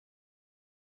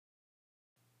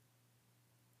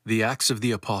The Acts of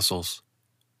the Apostles,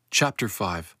 Chapter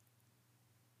 5.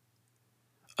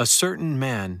 A certain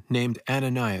man named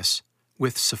Ananias,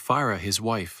 with Sapphira his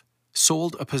wife,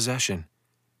 sold a possession,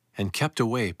 and kept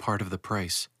away part of the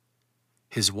price,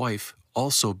 his wife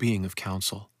also being of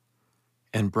counsel,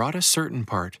 and brought a certain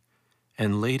part,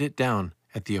 and laid it down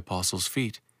at the apostles'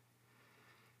 feet.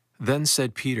 Then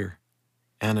said Peter,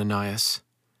 Ananias,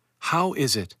 how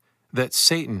is it that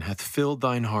Satan hath filled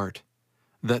thine heart,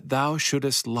 that thou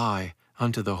shouldest lie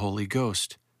unto the Holy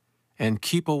Ghost, and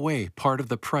keep away part of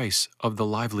the price of the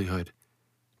livelihood?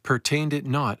 Pertained it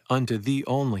not unto thee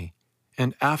only,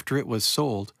 and after it was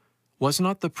sold, was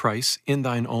not the price in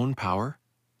thine own power?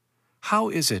 How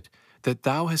is it that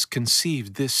thou hast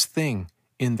conceived this thing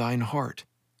in thine heart?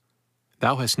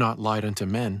 Thou hast not lied unto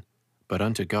men, but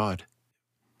unto God.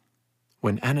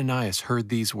 When Ananias heard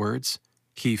these words,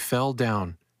 he fell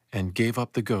down and gave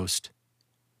up the ghost.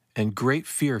 And great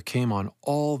fear came on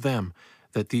all them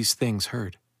that these things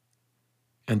heard.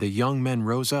 And the young men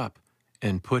rose up,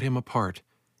 and put him apart,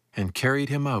 and carried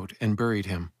him out, and buried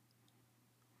him.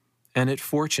 And it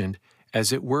fortuned,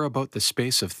 as it were about the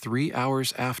space of 3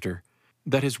 hours after,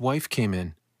 that his wife came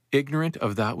in, ignorant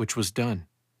of that which was done.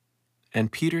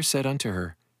 And Peter said unto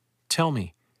her, Tell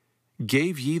me,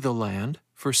 gave ye the land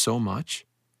for so much?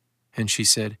 And she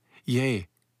said, Yea,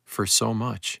 for so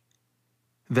much.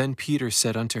 Then Peter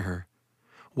said unto her,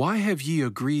 Why have ye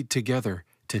agreed together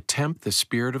to tempt the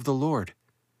Spirit of the Lord?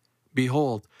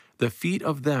 Behold, the feet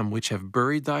of them which have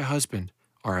buried thy husband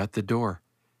are at the door,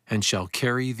 and shall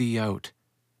carry thee out.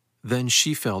 Then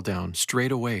she fell down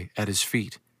straightway at his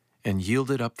feet, and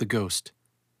yielded up the ghost.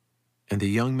 And the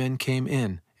young men came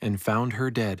in, and found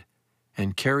her dead,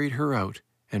 and carried her out,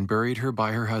 and buried her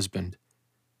by her husband.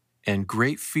 And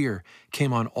great fear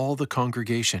came on all the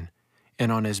congregation,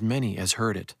 and on as many as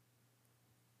heard it.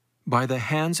 By the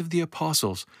hands of the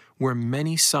apostles were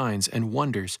many signs and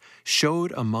wonders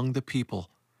showed among the people,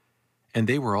 and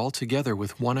they were all together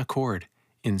with one accord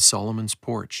in Solomon's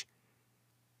porch.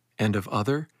 And of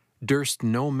other durst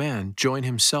no man join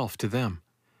himself to them.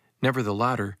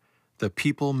 Nevertheless, the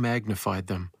people magnified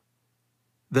them.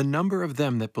 The number of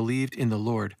them that believed in the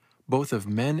Lord, both of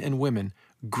men and women,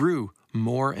 grew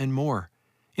more and more,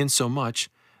 insomuch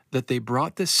that they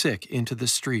brought the sick into the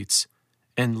streets,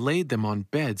 and laid them on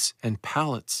beds and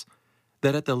pallets,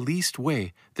 that at the least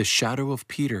way the shadow of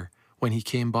Peter, when he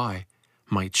came by,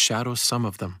 might shadow some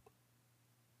of them.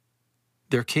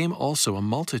 There came also a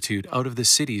multitude out of the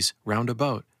cities round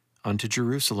about unto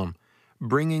Jerusalem,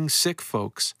 bringing sick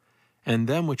folks, and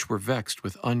them which were vexed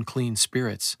with unclean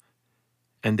spirits,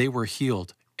 and they were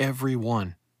healed every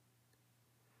one.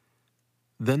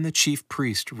 Then the chief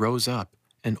priest rose up,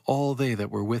 and all they that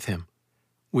were with him,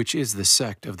 which is the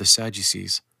sect of the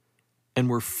Sadducees, and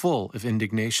were full of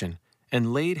indignation,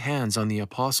 and laid hands on the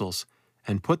apostles,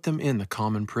 and put them in the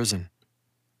common prison.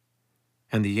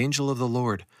 And the angel of the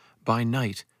Lord, by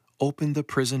night, opened the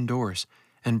prison doors,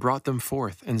 and brought them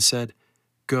forth, and said,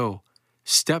 Go,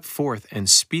 step forth, and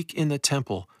speak in the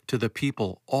temple to the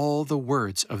people all the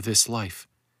words of this life.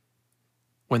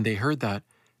 When they heard that,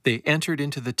 they entered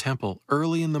into the temple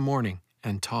early in the morning,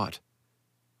 and taught.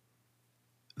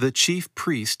 The chief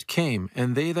priest came,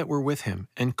 and they that were with him,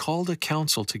 and called a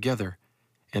council together,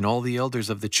 and all the elders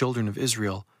of the children of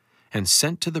Israel, and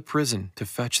sent to the prison to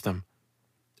fetch them.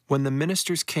 When the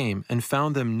ministers came and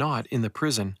found them not in the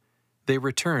prison, they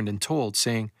returned and told,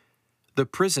 saying, The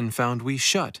prison found we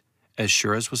shut, as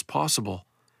sure as was possible,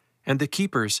 and the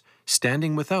keepers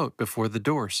standing without before the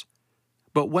doors.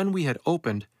 But when we had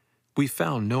opened, we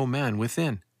found no man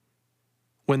within.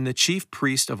 When the chief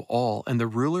priest of all and the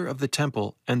ruler of the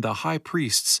temple and the high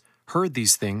priests heard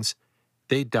these things,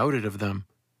 they doubted of them,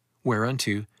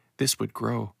 whereunto this would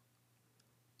grow.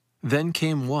 Then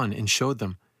came one and showed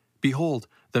them, Behold,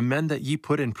 the men that ye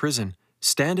put in prison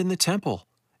stand in the temple,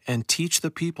 and teach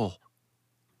the people.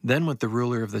 Then went the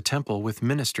ruler of the temple with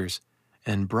ministers,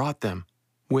 and brought them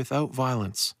without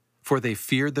violence, for they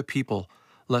feared the people,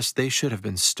 lest they should have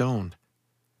been stoned.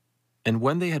 And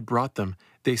when they had brought them,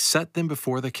 they set them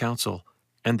before the council,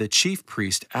 and the chief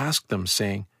priest asked them,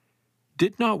 saying,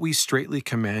 Did not we straitly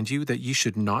command you that ye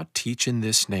should not teach in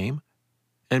this name?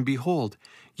 And behold,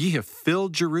 ye have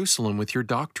filled Jerusalem with your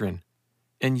doctrine,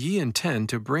 and ye intend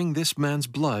to bring this man's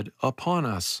blood upon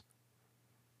us.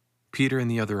 Peter and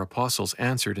the other apostles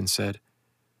answered and said,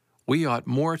 We ought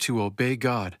more to obey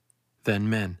God than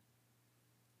men.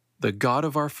 The God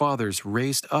of our fathers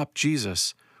raised up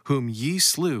Jesus, whom ye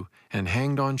slew and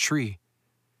hanged on tree.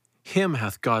 Him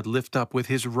hath God lift up with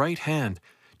his right hand,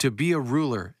 to be a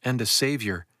ruler and a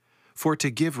Savior, for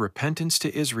to give repentance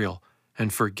to Israel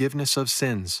and forgiveness of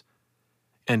sins.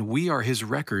 And we are his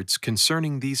records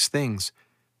concerning these things,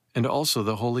 and also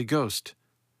the Holy Ghost,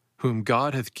 whom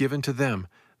God hath given to them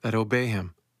that obey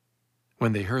him.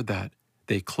 When they heard that,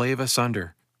 they clave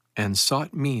asunder, and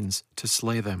sought means to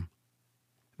slay them.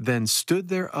 Then stood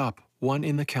there up one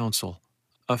in the council,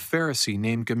 a Pharisee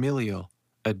named Gamaliel,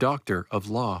 a doctor of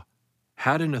law,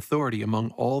 had an authority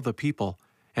among all the people,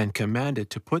 and commanded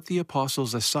to put the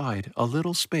apostles aside a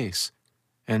little space,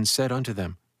 and said unto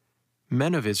them,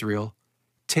 Men of Israel,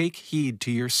 take heed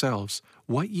to yourselves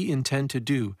what ye intend to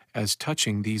do as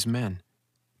touching these men.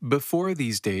 Before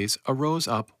these days arose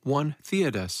up one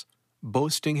Theudas,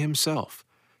 boasting himself,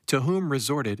 to whom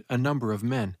resorted a number of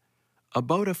men,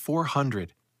 about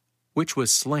 400, which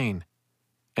was slain,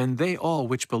 and they all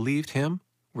which believed him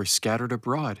were scattered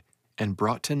abroad, and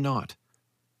brought to naught.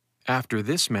 After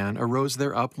this man arose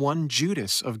there up one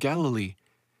Judas of Galilee,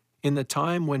 in the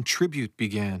time when tribute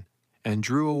began, and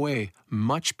drew away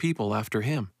much people after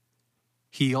him.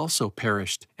 He also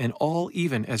perished, and all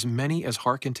even as many as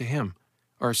hearken to him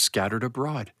are scattered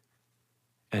abroad.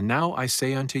 And now I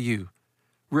say unto you,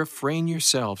 refrain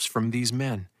yourselves from these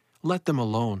men, let them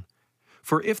alone.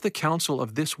 For if the counsel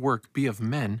of this work be of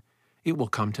men, it will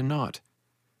come to naught.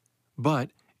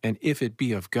 But, and if it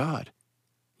be of God,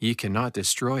 ye cannot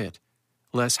destroy it,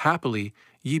 lest haply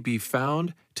ye be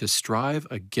found to strive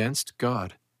against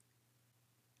God.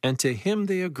 And to him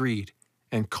they agreed,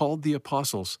 and called the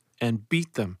apostles, and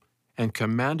beat them, and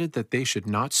commanded that they should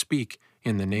not speak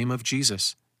in the name of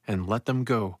Jesus, and let them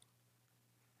go.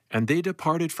 And they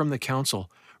departed from the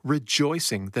council,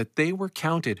 rejoicing that they were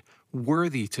counted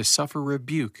worthy to suffer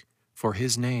rebuke for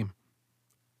his name.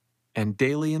 And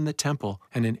daily in the temple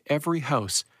and in every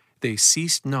house they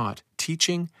ceased not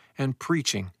teaching and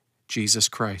preaching Jesus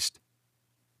Christ.